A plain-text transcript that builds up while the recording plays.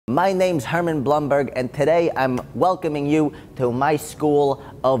My name's Herman Blumberg, and today I'm welcoming you to my school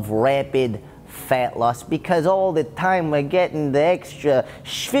of rapid fat loss, because all the time we're getting the extra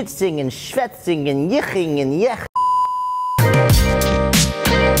schwitzing and schwetzing and yiching and yech.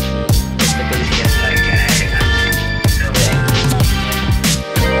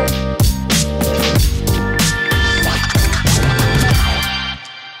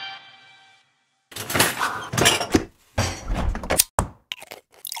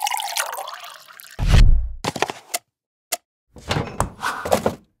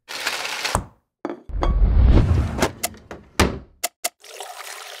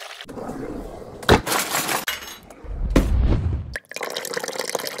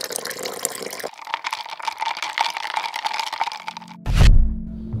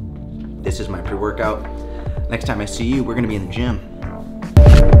 This is my pre-workout. Next time I see you, we're gonna be in the gym.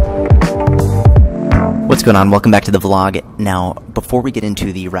 What's going on? Welcome back to the vlog. Now, before we get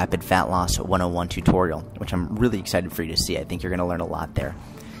into the Rapid Fat Loss 101 tutorial, which I'm really excited for you to see, I think you're gonna learn a lot there.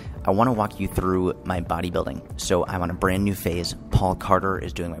 I wanna walk you through my bodybuilding. So I'm on a brand new phase. Paul Carter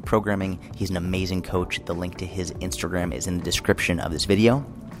is doing my programming. He's an amazing coach. The link to his Instagram is in the description of this video.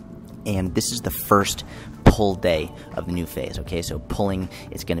 And this is the first pull day of the new phase, okay? So pulling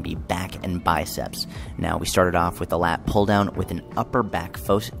is going to be back and biceps. Now, we started off with a lat pull down with an upper back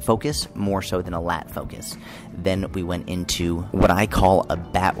focus, more so than a lat focus. Then we went into what I call a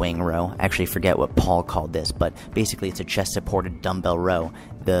bat wing row. I actually forget what Paul called this, but basically it's a chest supported dumbbell row.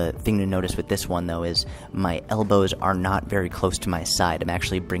 The thing to notice with this one, though, is my elbows are not very close to my side. I'm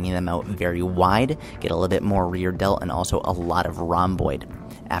actually bringing them out very wide, get a little bit more rear delt, and also a lot of rhomboid.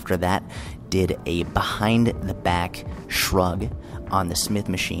 After that, did a behind the back shrug on the Smith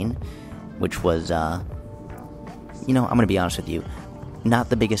machine, which was, I'm going to be honest with you, not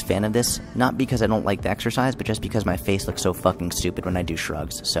the biggest fan of this, not because I don't like the exercise, but just because my face looks so fucking stupid when I do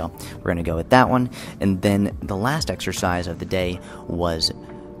shrugs. So we're going to go with that one. And then the last exercise of the day was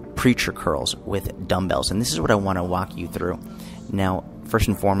preacher curls with dumbbells. And this is what I want to walk you through. Now, first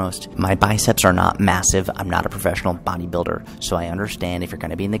and foremost, my biceps are not massive. I'm not a professional bodybuilder, so I understand if you're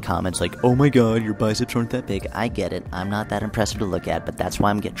going to be in the comments like, oh my god, your biceps aren't that big. I get it. I'm not that impressive to look at, but that's why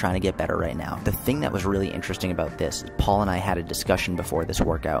I'm trying to get better right now. The thing that was really interesting about this, Paul and I had a discussion before this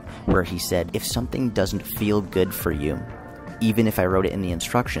workout where he said, if something doesn't feel good for you, even if I wrote it in the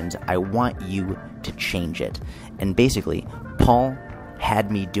instructions, I want you to change it. And basically, Paul had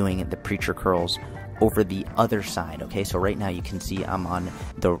me doing the preacher curls over the other side, okay? So right now you can see I'm on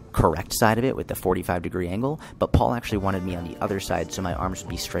the correct side of it with the 45-degree angle, but Paul actually wanted me on the other side so my arms would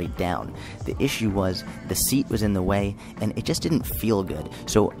be straight down. The issue was the seat was in the way and it just didn't feel good.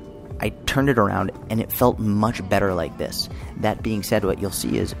 So I turned it around and it felt much better like this. That being said, what you'll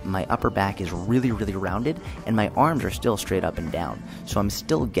see is my upper back is really, really rounded and my arms are still straight up and down. So I'm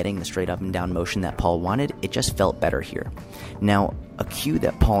still getting the straight up and down motion that Paul wanted. It just felt better here. Now, a cue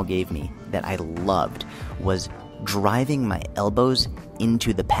that Paul gave me that I loved was driving my elbows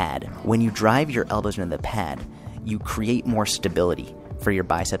into the pad. When you drive your elbows into the pad, you create more stability for your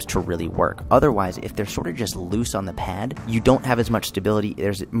biceps to really work. Otherwise, if they're sort of just loose on the pad, you don't have as much stability.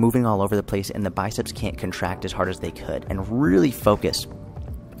 There's moving all over the place and the biceps can't contract as hard as they could. And really focus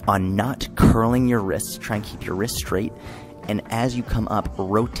on not curling your wrists. Try and keep your wrists straight. And as you come up,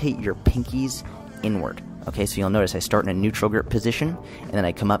 rotate your pinkies inward. Okay, so you'll notice I start in a neutral grip position, and then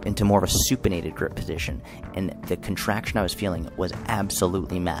I come up into more of a supinated grip position. And the contraction I was feeling was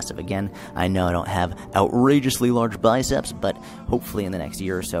absolutely massive. Again, I know I don't have outrageously large biceps, but hopefully in the next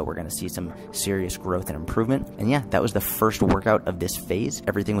year or so, we're going to see some serious growth and improvement. And yeah, that was the first workout of this phase.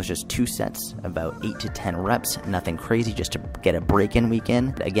 Everything was just 2 sets, about 8 to 10 reps. Nothing crazy, just to get a break-in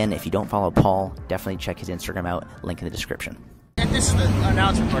weekend. Again, if you don't follow Paul, definitely check his Instagram out. Link in the description. And this is now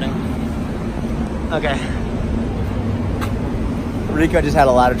it's recording. Okay. Rico just had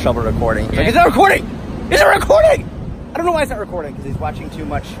a lot of trouble recording. He's like, it's not recording! Is it recording? I don't know why it's not recording, because he's watching too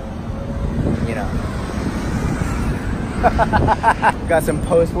much, you know. We got some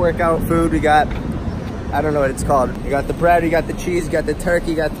post-workout food. We got, I don't know what it's called. You got the bread, you got the cheese, you got the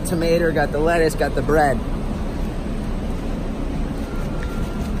turkey, you got the tomato, you got the lettuce, got the bread.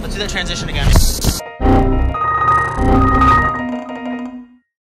 Let's do that transition again.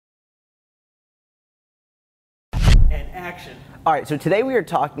 Action. All right, so today we are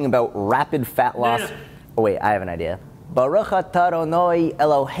talking about rapid fat loss. No. Oh wait, I have an idea. Baruch atah Adonai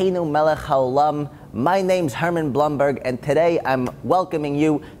Eloheinu melech haolam. My name's Herman Blumberg, and today I'm welcoming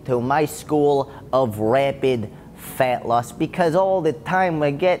you to my school of rapid fat loss, because all the time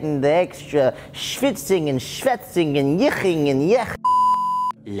we're getting the extra schwitzing and schwetzing and yiching and yech.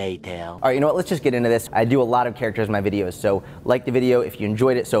 later. All right, you know what? Let's just get into this. I do a lot of characters in my videos, so like the video if you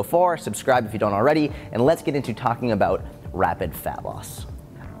enjoyed it so far, subscribe if you don't already, and let's get into talking about rapid fat loss.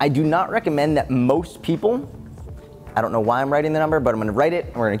 I do not recommend that most people, I don't know why I'm writing the number, but I'm gonna write it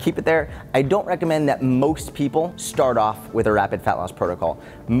and we're gonna keep it there. I don't recommend that most people start off with a rapid fat loss protocol.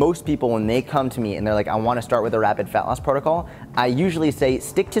 Most people, when they come to me and they're like, I wanna start with a rapid fat loss protocol, I usually say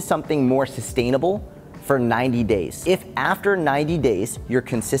stick to something more sustainable for 90 days. If after 90 days you're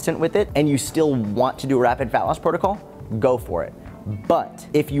consistent with it and you still want to do a rapid fat loss protocol, go for it. But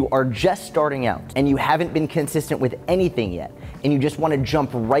if you are just starting out and you haven't been consistent with anything yet and you just want to jump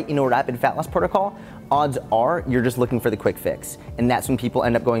right into a rapid fat loss protocol, odds are you're just looking for the quick fix. And that's when people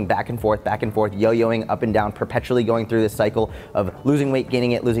end up going back and forth, yo-yoing up and down, perpetually going through this cycle of losing weight,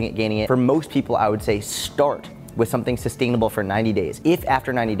 gaining it, losing it, gaining it. For most people, I would say start with something sustainable for 90 days. If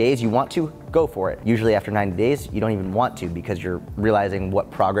after 90 days you want to, go for it. Usually after 90 days, you don't even want to because you're realizing what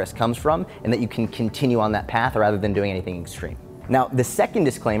progress comes from and that you can continue on that path rather than doing anything extreme. Now, the second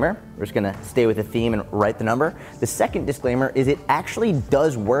disclaimer, we're just gonna stay with the theme and write the number. The second disclaimer is it actually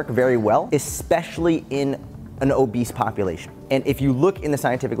does work very well, especially in an obese population. And if you look in the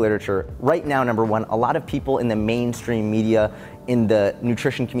scientific literature, right now, number one, a lot of people in the mainstream media, in the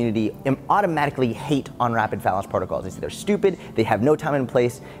nutrition community, automatically hate on rapid fat loss protocols. They say they're stupid, they have no time and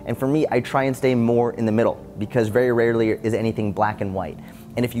place, and for me, I try and stay more in the middle because very rarely is anything black and white.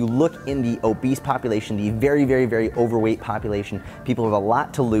 And if you look in the obese population, the very, very, very overweight population, people have a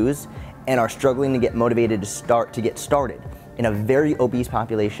lot to lose and are struggling to get motivated to get started. In a very obese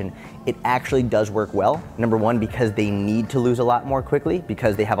population, it actually does work well. Number one, because they need to lose a lot more quickly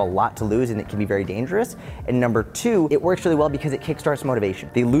because they have a lot to lose and it can be very dangerous. And number two, it works really well because it kickstarts motivation.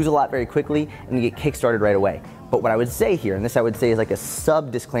 They lose a lot very quickly and they get kickstarted right away. But what I would say here, and this I would say is like a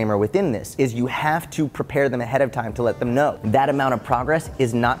sub disclaimer within this, is you have to prepare them ahead of time to let them know that amount of progress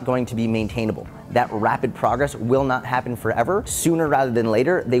is not going to be maintainable. That rapid progress will not happen forever. Sooner rather than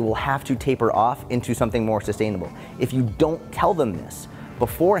later, they will have to taper off into something more sustainable. If you don't tell them this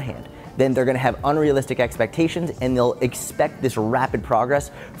beforehand, then they're gonna have unrealistic expectations and they'll expect this rapid progress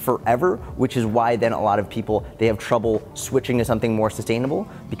forever, which is why then a lot of people, they have trouble switching to something more sustainable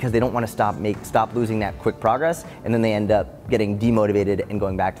because they don't wanna stop losing that quick progress, and then they end up getting demotivated and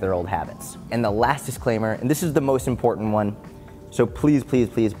going back to their old habits. And the last disclaimer, and this is the most important one, so please, please,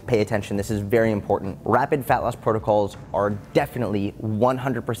 please pay attention. This is very important. Rapid fat loss protocols are definitely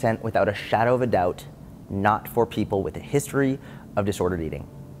 100% without a shadow of a doubt, not for people with a history of disordered eating.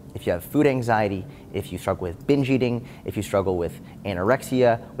 If you have food anxiety, if you struggle with binge eating, if you struggle with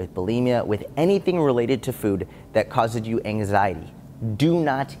anorexia, with bulimia, with anything related to food that causes you anxiety, do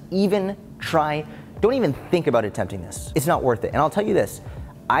not even try, don't even think about attempting this. It's not worth it. And I'll tell you this,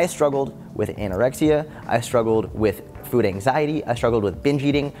 I struggled with anorexia, I struggled with food anxiety, I struggled with binge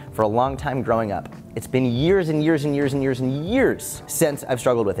eating for a long time growing up. It's been years and years and years and years and years since I've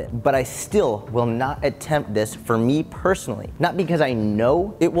struggled with it, but I still will not attempt this for me personally. Not because I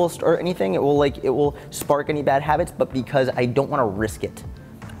know it will start anything, it will spark any bad habits, but because I don't want to risk it.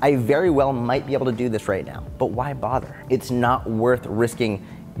 I very well might be able to do this right now, but why bother? It's not worth risking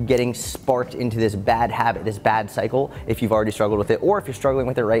getting sparked into this bad habit, this bad cycle, if you've already struggled with it or if you're struggling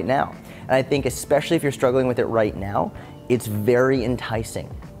with it right now. And I think especially if you're struggling with it right now, it's very enticing.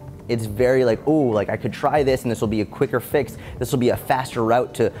 It's very like, oh, like I could try this and this will be a quicker fix. This will be a faster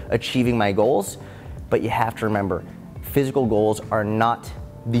route to achieving my goals. But you have to remember, physical goals are not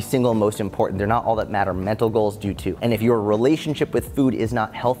the single most important. They're not all that matter. Mental goals do too. And if your relationship with food is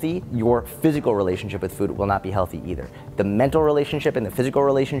not healthy, your physical relationship with food will not be healthy either. The mental relationship and the physical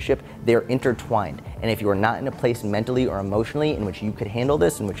relationship, they're intertwined. And if you are not in a place mentally or emotionally in which you could handle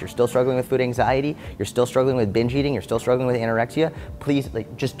this, in which you're still struggling with food anxiety, you're still struggling with binge eating, you're still struggling with anorexia, please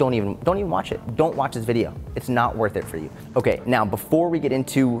just don't even watch it. Don't watch this video. It's not worth it for you. Okay, now before we get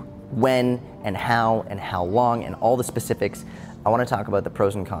into when and how long and all the specifics, I want to talk about the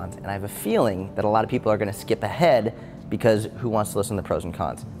pros and cons, and I have a feeling that a lot of people are going to skip ahead because who wants to listen to the pros and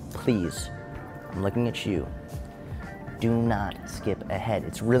cons? Please, I'm looking at you. Do not skip ahead.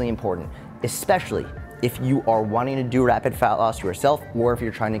 It's really important, especially if you are wanting to do rapid fat loss yourself or if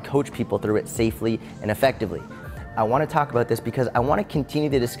you're trying to coach people through it safely and effectively. I want to talk about this because I want to continue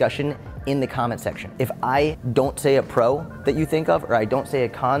the discussion in the comment section. If I don't say a pro that you think of, or I don't say a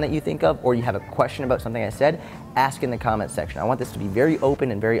con that you think of, or you have a question about something I said, ask in the comment section. I want this to be very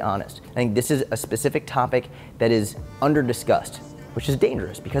open and very honest. I think this is a specific topic that is under discussed, which is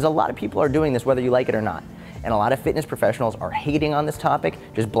dangerous because a lot of people are doing this whether you like it or not. And a lot of fitness professionals are hating on this topic,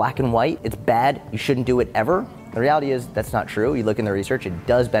 just black and white. It's bad, you shouldn't do it ever. The reality is that's not true. You look in the research, it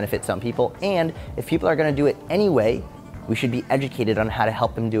does benefit some people. And if people are gonna do it anyway, We should be educated on how to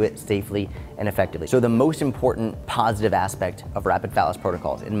help them do it safely and effectively. So the most important positive aspect of rapid fat loss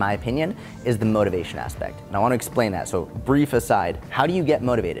protocols, in my opinion, is the motivation aspect. And I want to explain that. So brief aside, how do you get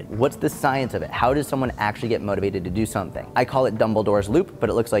motivated? What's the science of it? How does someone actually get motivated to do something? I call it Dumbledore's loop, but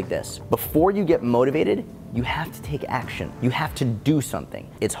it looks like this. Before you get motivated, you have to take action. You have to do something.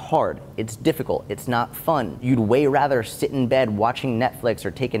 It's hard, it's difficult, it's not fun. You'd way rather sit in bed watching Netflix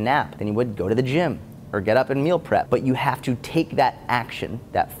or take a nap than you would go to the gym or get up and meal prep. But you have to take that action,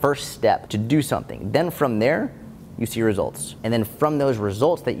 that first step to do something. Then from there, you see results. And then from those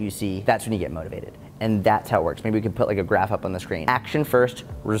results that you see, that's when you get motivated. And that's how it works. Maybe we could put like a graph up on the screen. Action first,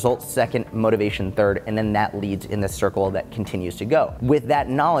 results second, motivation third, and then that leads in the circle that continues to go. With that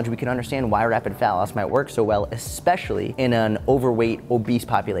knowledge, we can understand why rapid fat loss might work so well, especially in an overweight, obese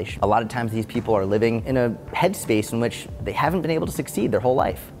population. A lot of times these people are living in a headspace in which they haven't been able to succeed their whole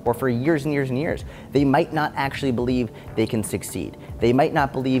life, or for years and years and years. They might not actually believe they can succeed. They might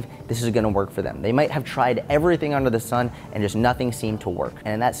not believe this is gonna work for them. They might have tried everything under the sun and just nothing seemed to work.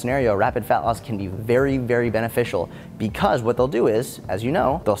 And in that scenario, rapid fat loss can be very, very beneficial, because what they'll do is, as you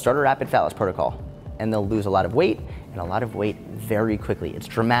know, they'll start a rapid fat loss protocol and they'll lose a lot of weight, and a lot of weight very quickly. It's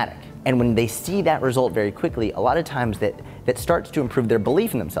dramatic. And when they see that result very quickly, a lot of times that starts to improve their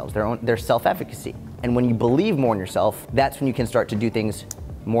belief in themselves, their self-efficacy. And when you believe more in yourself, that's when you can start to do things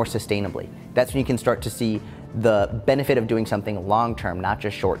more sustainably. That's when you can start to see the benefit of doing something long-term, not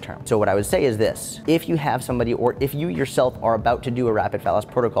just short-term. So what I would say is this: if you have somebody, or if you yourself are about to do a rapid fat loss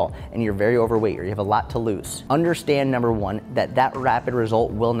protocol and you're very overweight or you have a lot to lose, understand, number one, that rapid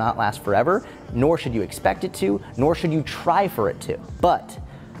result will not last forever, nor should you expect it to, nor should you try for it to. But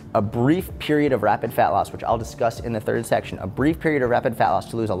a brief period of rapid fat loss, which I'll discuss in the third section, a brief period of rapid fat loss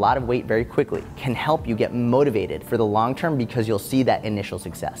to lose a lot of weight very quickly can help you get motivated for the long term, because you'll see that initial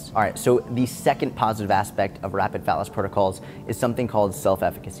success. All right, so the second positive aspect of rapid fat loss protocols is something called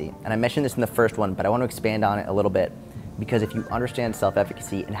self-efficacy. And I mentioned this in the first one, but I want to expand on it a little bit, because if you understand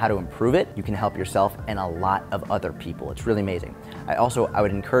self-efficacy and how to improve it, you can help yourself and a lot of other people. It's really amazing. I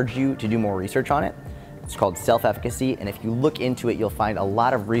would encourage you to do more research on it. It's called self-efficacy, and if you look into it, you'll find a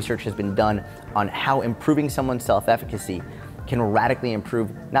lot of research has been done on how improving someone's self-efficacy can radically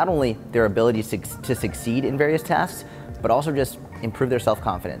improve not only their ability to succeed in various tasks, but also just improve their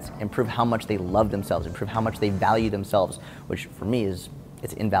self-confidence, improve how much they love themselves, improve how much they value themselves, which for me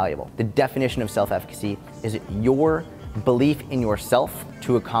it's invaluable. The definition of self-efficacy is your belief in yourself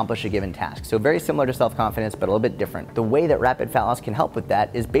to accomplish a given task. So very similar to self-confidence, but a little bit different. The way that rapid fat loss can help with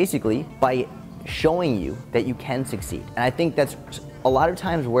that is basically by showing you that you can succeed. And I think that's a lot of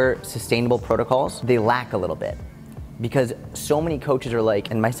times where sustainable protocols, they lack a little bit. Because so many coaches are like,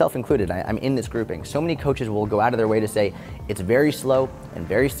 and myself included, I'm in this grouping, so many coaches will go out of their way to say, it's very slow and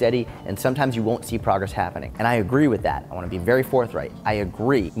very steady, and sometimes you won't see progress happening. And I agree with that. I want to be very forthright. I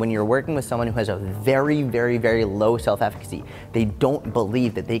agree. When you're working with someone who has a very, very, very low self-efficacy, they don't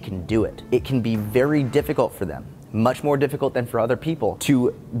believe that they can do it. It can be very difficult for them, much more difficult than for other people,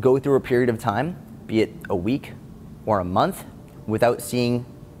 to go through a period of time, be it a week or a month, without seeing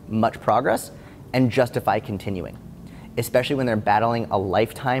much progress and justify continuing. Especially when they're battling a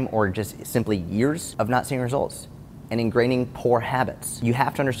lifetime or just simply years of not seeing results and ingraining poor habits. You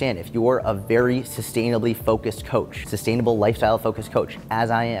have to understand, if you're a very sustainably focused coach, sustainable lifestyle focused coach,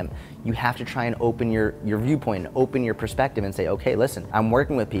 as I am, you have to try and open your viewpoint, open your perspective and say, okay, listen, I'm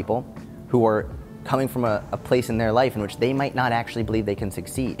working with people who are coming from a place in their life in which they might not actually believe they can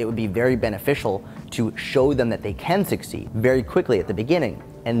succeed. It would be very beneficial to show them that they can succeed very quickly at the beginning,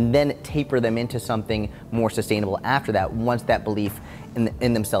 and then taper them into something more sustainable after that, once that belief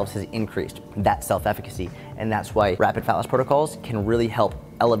in themselves has increased, that self-efficacy. And that's why rapid fat loss protocols can really help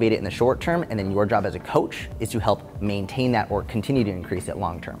elevate it in the short term, and then your job as a coach is to help maintain that or continue to increase it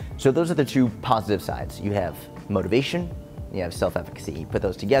long term. So those are the two positive sides. You have motivation, you have self-efficacy. You put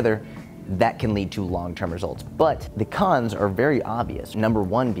those together, that can lead to long-term results. But the cons are very obvious. Number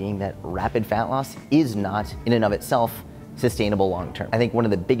one being that rapid fat loss is not, in and of itself, sustainable long-term. I think one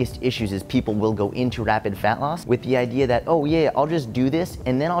of the biggest issues is people will go into rapid fat loss with the idea that, oh yeah, I'll just do this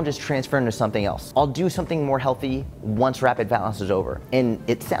and then I'll just transfer into something else. I'll do something more healthy once rapid fat loss is over. And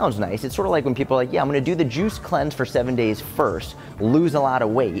it sounds nice. It's sort of like when people are like, yeah, I'm gonna do the juice cleanse for 7 days first, lose a lot of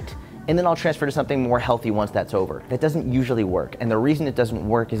weight, and then I'll transfer to something more healthy once that's over. That doesn't usually work. And the reason it doesn't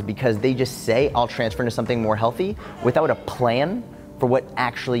work is because they just say, I'll transfer into something more healthy without a plan for what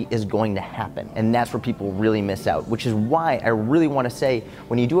actually is going to happen. And that's where people really miss out, which is why I really want to say,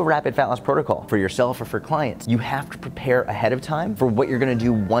 when you do a rapid fat loss protocol for yourself or for clients, you have to prepare ahead of time for what you're going to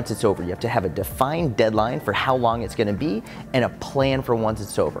do once it's over. You have to have a defined deadline for how long it's going to be and a plan for once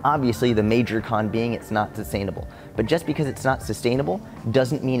it's over. Obviously, the major con being it's not sustainable. But just because it's not sustainable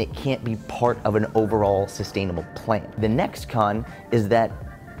doesn't mean it can't be part of an overall sustainable plan. The next con is that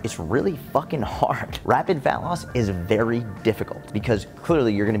it's really fucking hard. Rapid fat loss is very difficult because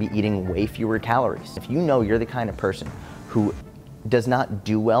clearly you're gonna be eating way fewer calories. If you know you're the kind of person who does not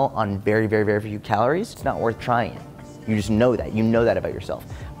do well on very, very, very few calories, it's not worth trying it. You just know that. You know that about yourself.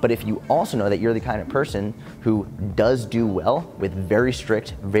 But if you also know that you're the kind of person who does do well with very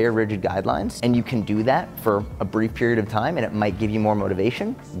strict, very rigid guidelines, and you can do that for a brief period of time and it might give you more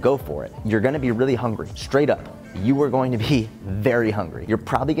motivation, go for it. You're gonna be really hungry, straight up. You are going to be very hungry. You're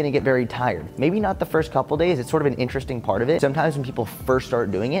probably gonna get very tired. Maybe not the first couple days, it's sort of an interesting part of it. Sometimes when people first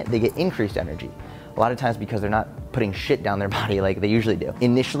start doing it, they get increased energy. A lot of times because they're not putting shit down their body like they usually do.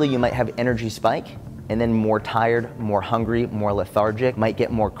 Initially, you might have energy spike, and then more tired, more hungry, more lethargic, might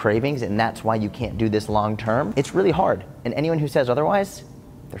get more cravings, and that's why you can't do this long term. It's really hard, and anyone who says otherwise,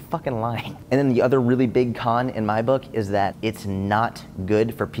 they're fucking lying. And then the other really big con in my book is that it's not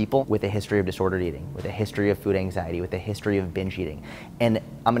good for people with a history of disordered eating, with a history of food anxiety, with a history of binge eating. And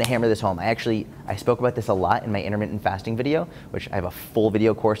I'm gonna hammer this home. I spoke about this a lot in my intermittent fasting video, which I have a full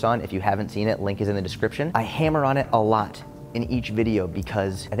video course on. If you haven't seen it, link is in the description. I hammer on it a lot in each video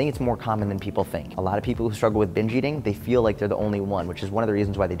because I think it's more common than people think. A lot of people who struggle with binge eating, they feel like they're the only one, which is one of the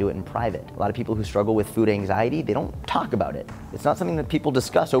reasons why they do it in private. A lot of people who struggle with food anxiety, they don't talk about it. It's not something that people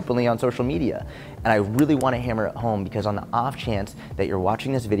discuss openly on social media. And I really want to hammer it home because on the off chance that you're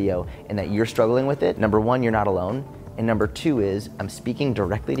watching this video and that you're struggling with it, number one, you're not alone. And number two is, I'm speaking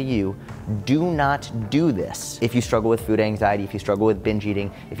directly to you, do not do this. If you struggle with food anxiety, if you struggle with binge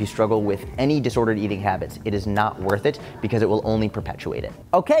eating, if you struggle with any disordered eating habits, it is not worth it because it will only perpetuate it.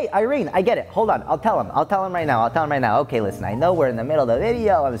 Okay, Irene, I get it. Hold on, I'll tell him right now. Okay, listen, I know we're in the middle of the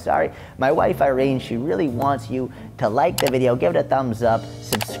video, I'm sorry. My wife, Irene, she really wants you to like the video, give it a thumbs up,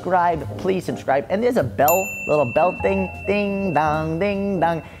 subscribe, please subscribe. And there's a bell, little bell thing, ding dong, ding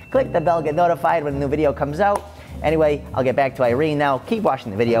dong. Click the bell, get notified when a new video comes out. Anyway, I'll get back to Irene now. Keep watching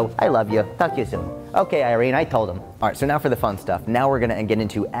the video. I love you. Talk to you soon. Okay, Irene, I told him. All right, so now for the fun stuff. Now we're gonna get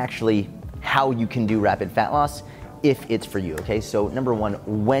into actually how you can do rapid fat loss if it's for you, okay? So number one,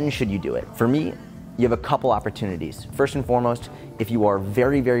 when should you do it? For me, you have a couple opportunities. First and foremost, if you are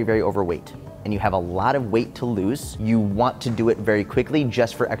very, very, very overweight and you have a lot of weight to lose, you want to do it very quickly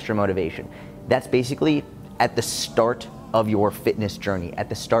just for extra motivation. That's basically at the start of your fitness journey, at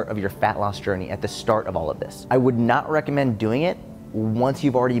the start of your fat loss journey, at the start of all of this. I would not recommend doing it once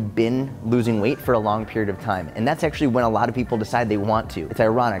you've already been losing weight for a long period of time. And that's actually when a lot of people decide they want to. It's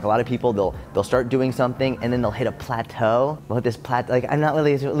ironic, a lot of people, they'll start doing something and then they'll hit a plateau. They'll hit this plateau, like, I'm not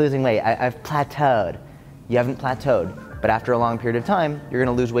really losing weight, I've plateaued. You haven't plateaued, but after a long period of time, you're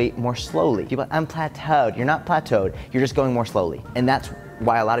gonna lose weight more slowly. People, I'm plateaued. You're not plateaued, you're just going more slowly. And that's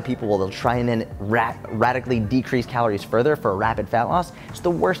why a lot of people they'll try and then radically decrease calories further for a rapid fat loss. It's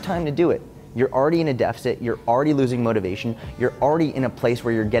the worst time to do it. You're already in a deficit, you're already losing motivation, you're already in a place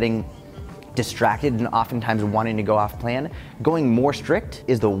where you're getting distracted and oftentimes wanting to go off plan. Going more strict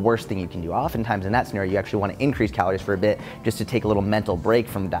is the worst thing you can do. Oftentimes in that scenario, you actually want to increase calories for a bit just to take a little mental break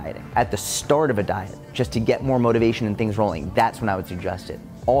from dieting. At the start of a diet, just to get more motivation and things rolling, that's when I would suggest it.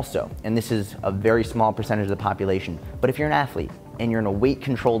 Also, and this is a very small percentage of the population, but if you're an athlete and you're in a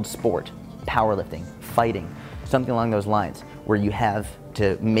weight-controlled sport, powerlifting, fighting, something along those lines, where you have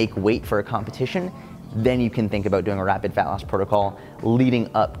to make weight for a competition, then you can think about doing a rapid fat loss protocol leading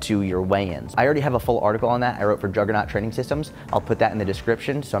up to your weigh-ins. I already have a full article on that I wrote for Juggernaut Training Systems. I'll put that in the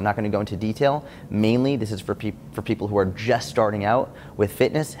description, so I'm not gonna go into detail. Mainly, this is for people who are just starting out with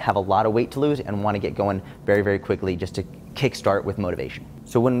fitness, have a lot of weight to lose, and wanna get going very, very quickly just to kickstart with motivation.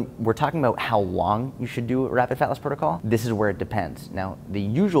 So when we're talking about how long you should do a rapid fat loss protocol, this is where it depends. Now, the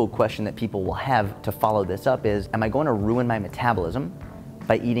usual question that people will have to follow this up is, am I going to ruin my metabolism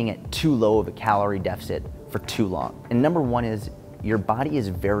by eating at too low of a calorie deficit for too long? And number one is, your body is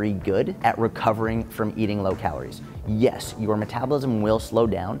very good at recovering from eating low calories. Yes, your metabolism will slow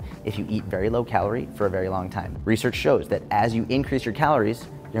down if you eat very low calorie for a very long time. Research shows that as you increase your calories,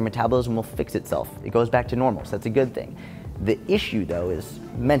 your metabolism will fix itself. It goes back to normal, so that's a good thing. The issue though is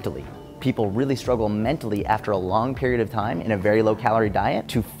mentally. People really struggle mentally after a long period of time in a very low calorie diet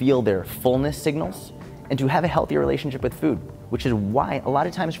to feel their fullness signals and to have a healthier relationship with food. which is why a lot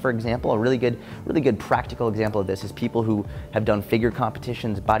of times, for example, a really good practical example of this is people who have done figure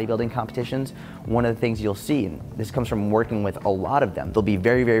competitions, bodybuilding competitions. One of the things you'll see, and this comes from working with a lot of them, they'll be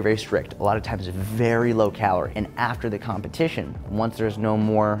very, very, very strict, a lot of times very low calorie. And after the competition, once there's no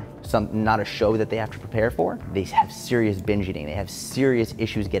more, not a show that they have to prepare for, they have serious binge eating, they have serious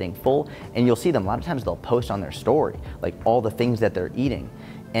issues getting full, and you'll see them, a lot of times they'll post on their story, like all the things that they're eating.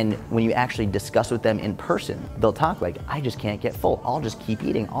 And when you actually discuss with them in person, they'll talk like, I just can't get full. I'll just keep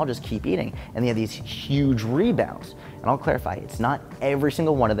eating. I'll just keep eating. And they have these huge rebounds. And I'll clarify, it's not every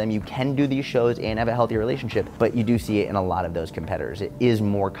single one of them. You can do these shows and have a healthy relationship, but you do see it in a lot of those competitors. It is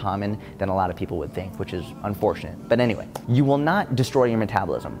more common than a lot of people would think, which is unfortunate. But anyway, you will not destroy your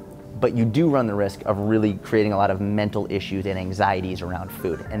metabolism, but you do run the risk of really creating a lot of mental issues and anxieties around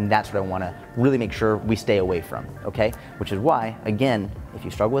food. And that's what I wanna really make sure we stay away from, okay? Which is why, again, if you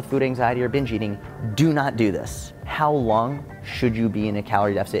struggle with food anxiety or binge eating, do not do this. How long should you be in a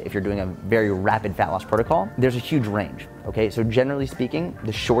calorie deficit if you're doing a very rapid fat loss protocol? There's a huge range, okay? So generally speaking,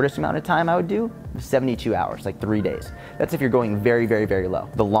 the shortest amount of time I would do is 72 hours, like 3 days. That's if you're going very, very, very low.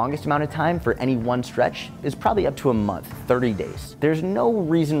 The longest amount of time for any one stretch is probably up to a month, 30 days. There's no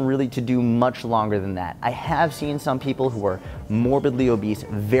reason really to do much longer than that. I have seen some people who are morbidly obese,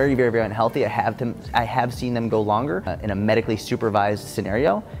 very, very, very unhealthy. I have seen them go longer in a medically supervised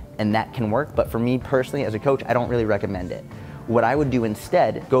scenario, and that can work. But for me personally, as a coach, I don't really recommend it. What I would do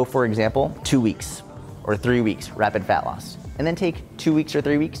instead, go for example, 2 weeks or 3 weeks rapid fat loss, and then take 2 weeks or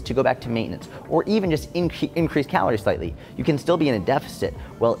 3 weeks to go back to maintenance, or even just increase calories slightly. You can still be in a deficit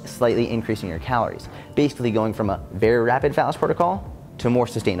while slightly increasing your calories. Basically going from a very rapid fat loss protocol to more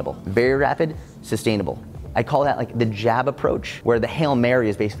sustainable. Very rapid, sustainable. I call that like the jab approach, where the Hail Mary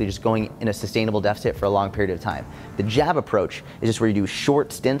is basically just going in a sustainable deficit for a long period of time. The jab approach is just where you do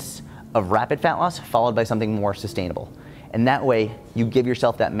short stints of rapid fat loss followed by something more sustainable. And that way you give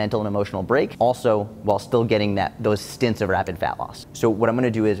yourself that mental and emotional break, also while still getting those stints of rapid fat loss. So what I'm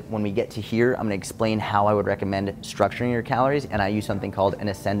gonna do is when we get to here, I'm gonna explain how I would recommend structuring your calories, and I use something called an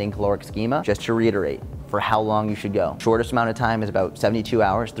ascending caloric schema, just to reiterate for how long you should go. Shortest amount of time is about 72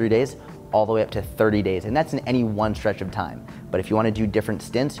 hours, 3 days, all the way up to 30 days, and that's in any one stretch of time. But if you wanna do different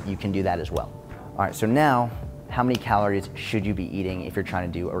stints, you can do that as well. All right, so now, how many calories should you be eating if you're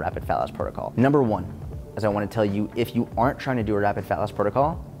trying to do a rapid fat loss protocol? Number one, as I wanna tell you, if you aren't trying to do a rapid fat loss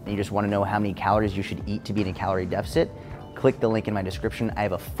protocol, and you just wanna know how many calories you should eat to be in a calorie deficit, click the link in my description. I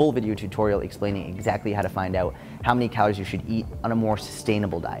have a full video tutorial explaining exactly how to find out how many calories you should eat on a more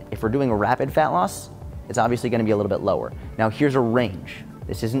sustainable diet. If we're doing a rapid fat loss, it's obviously gonna be a little bit lower. Now here's a range.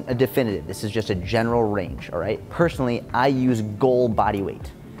 This isn't a definitive, this is just a general range, all right? Personally, I use goal body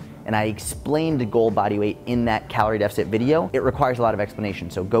weight, and I explained the goal body weight in that calorie deficit video. It requires a lot of explanation,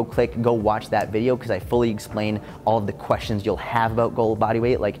 so go watch that video, because I fully explain all of the questions you'll have about goal body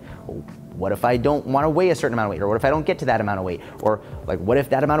weight, like, well, what if I don't wanna weigh a certain amount of weight, or what if I don't get to that amount of weight, or like, what if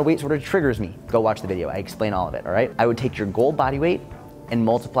that amount of weight sort of triggers me? Go watch the video, I explain all of it, all right? I would take your goal body weight and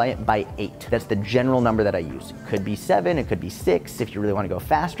multiply it by 8. That's the general number that I use. It could be 7, it could be 6 if you really wanna go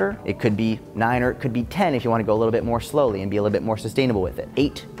faster. It could be 9, or it could be 10 if you wanna go a little bit more slowly and be a little bit more sustainable with it.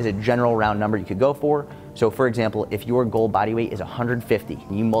 8 is a general round number you could go for. So for example, if your goal body weight is 150,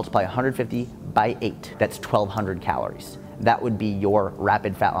 and you multiply 150 by 8, that's 1,200 calories. That would be your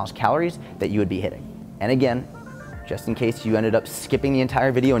rapid fat loss calories that you would be hitting. And again, just in case you ended up skipping the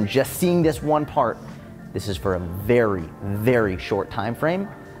entire video and just seeing this one part, this is for a very, very short time frame.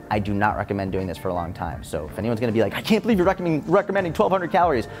 I do not recommend doing this for a long time. So if anyone's gonna be like, I can't believe you're recommending 1,200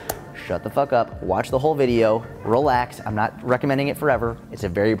 calories, shut the fuck up, watch the whole video, relax. I'm not recommending it forever. It's a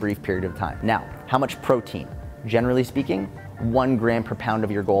very brief period of time. Now, how much protein? Generally speaking, 1 gram per pound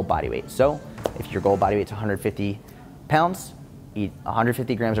of your goal body weight. So if your goal body weight's 150 pounds, eat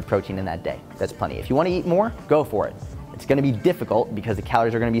 150 grams of protein in that day. That's plenty. If you wanna eat more, go for it. It's gonna be difficult because the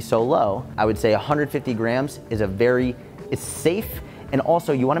calories are gonna be so low. I would say 150 grams is it's safe, and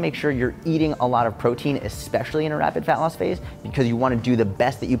also you wanna make sure you're eating a lot of protein, especially in a rapid fat loss phase, because you wanna do the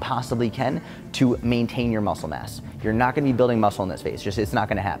best that you possibly can to maintain your muscle mass. You're not gonna be building muscle in this phase, it's not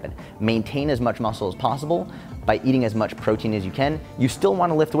gonna happen. Maintain as much muscle as possible by eating as much protein as you can. You still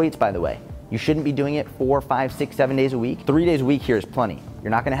wanna lift weights, by the way. You shouldn't be doing it 4, 5, 6, 7 days a week. 3 days a week here is plenty. You're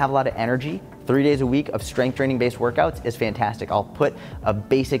not gonna have a lot of energy. 3 days a week of strength training based workouts is fantastic. I'll put a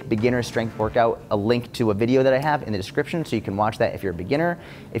basic beginner strength workout, a link to a video that I have in the description so you can watch that if you're a beginner.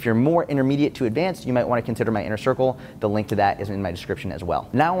 If you're more intermediate to advanced, you might wanna consider my inner circle. The link to that is in my description as well.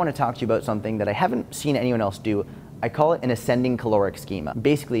 Now I wanna talk to you about something that I haven't seen anyone else do. I call it an ascending caloric schema.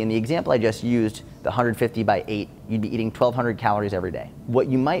 Basically, in the example I just used, the 150 by 8, you'd be eating 1,200 calories every day. What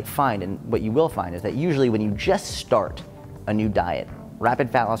you might find, and what you will find, is that usually when you just start a new diet,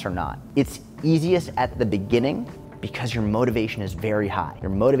 rapid fat loss or not, it's easiest at the beginning because your motivation is very high. Your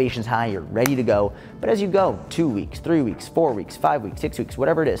motivation's high, you're ready to go, but as you go, 2 weeks, 3 weeks, 4 weeks, 5 weeks, 6 weeks,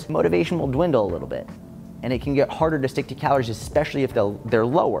 whatever it is, motivation will dwindle a little bit. And it can get harder to stick to calories, especially if they're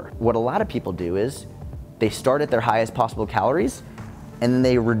lower. What a lot of people do is they start at their highest possible calories and then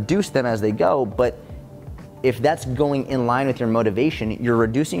they reduce them as they go, but if that's going in line with your motivation, you're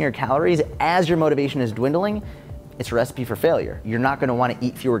reducing your calories as your motivation is dwindling, it's a recipe for failure. You're not gonna wanna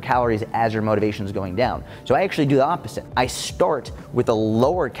eat fewer calories as your motivation is going down. So I actually do the opposite. I start with a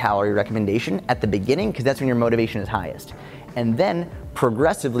lower calorie recommendation at the beginning because that's when your motivation is highest. And then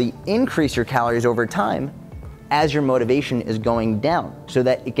progressively increase your calories over time as your motivation is going down so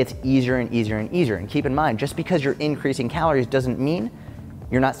that it gets easier and easier and easier. And keep in mind, just because you're increasing calories doesn't mean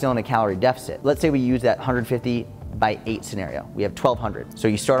you're not still in a calorie deficit. Let's say we use that 150 by 8 scenario. We have 1,200. So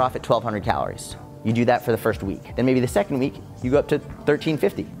you start off at 1,200 calories. You do that for the first week. Then maybe the second week, you go up to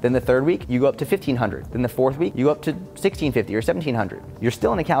 1,350. Then the third week, you go up to 1,500. Then the fourth week, you go up to 1,650 or 1,700. You're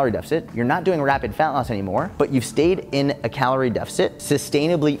still in a calorie deficit. You're not doing rapid fat loss anymore, but you've stayed in a calorie deficit,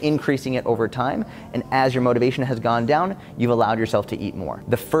 sustainably increasing it over time. And as your motivation has gone down, you've allowed yourself to eat more.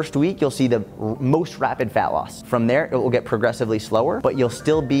 The first week, you'll see the most rapid fat loss. From there, it will get progressively slower, but you'll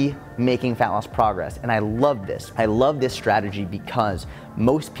still be making fat loss progress. And I love this. I love this strategy because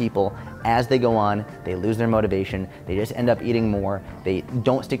most people, as they go on, they lose their motivation, they just end up eating more, they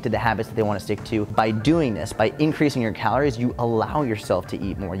don't stick to the habits that they want to stick to. By doing this, by increasing your calories, you allow yourself to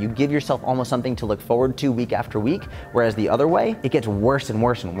eat more. You give yourself almost something to look forward to week after week, whereas the other way, it gets worse and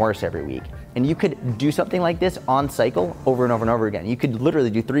worse and worse every week. And you could do something like this on cycle over and over and over again. You could literally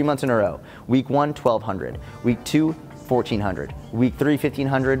do 3 months in a row. Week 1, 1,200. Week 2, 1,400. Week 3,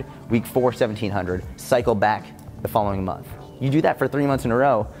 1,500. Week 4, 1,700. Cycle back the following month. You do that for 3 months in a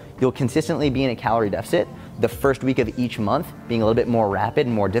row, you'll consistently be in a calorie deficit, the first week of each month being a little bit more rapid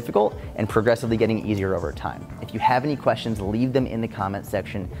and more difficult, and progressively getting easier over time. If you have any questions, leave them in the comments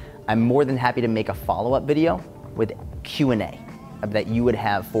section. I'm more than happy to make a follow-up video with Q&A that you would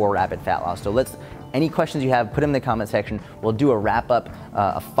have for rapid fat loss. So any questions you have, put them in the comment section. We'll do a wrap-up,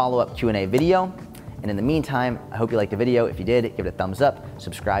 a follow-up Q&A video. And in the meantime, I hope you liked the video. If you did, give it a thumbs up.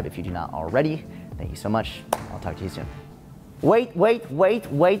 Subscribe if you do not already. Thank you so much. I'll talk to you soon. Wait,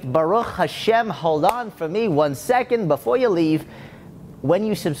 Baruch Hashem, hold on for me 1 second before you leave. When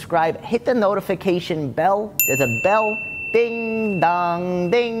you subscribe, hit the notification bell. There's a bell, ding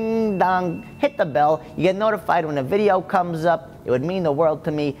dong, hit the bell. You get notified when a video comes up. It would mean the world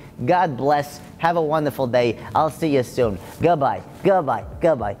to me. God bless, have a wonderful day. I'll see you soon. Goodbye.